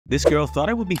This girl thought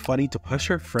it would be funny to push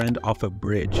her friend off a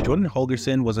bridge. Jordan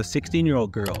Holgerson was a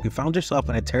 16-year-old girl who found herself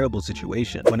in a terrible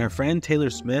situation when her friend Taylor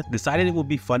Smith decided it would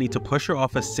be funny to push her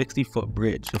off a 60-foot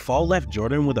bridge. The fall left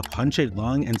Jordan with a punctured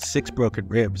lung and 6 broken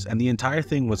ribs, and the entire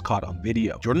thing was caught on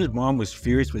video. Jordan's mom was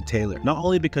furious with Taylor, not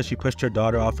only because she pushed her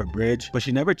daughter off a bridge, but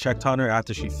she never checked on her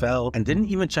after she fell and didn't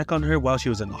even check on her while she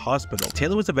was in the hospital.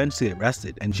 Taylor was eventually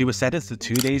arrested, and she was sentenced to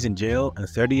 2 days in jail and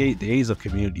 38 days of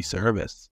community service.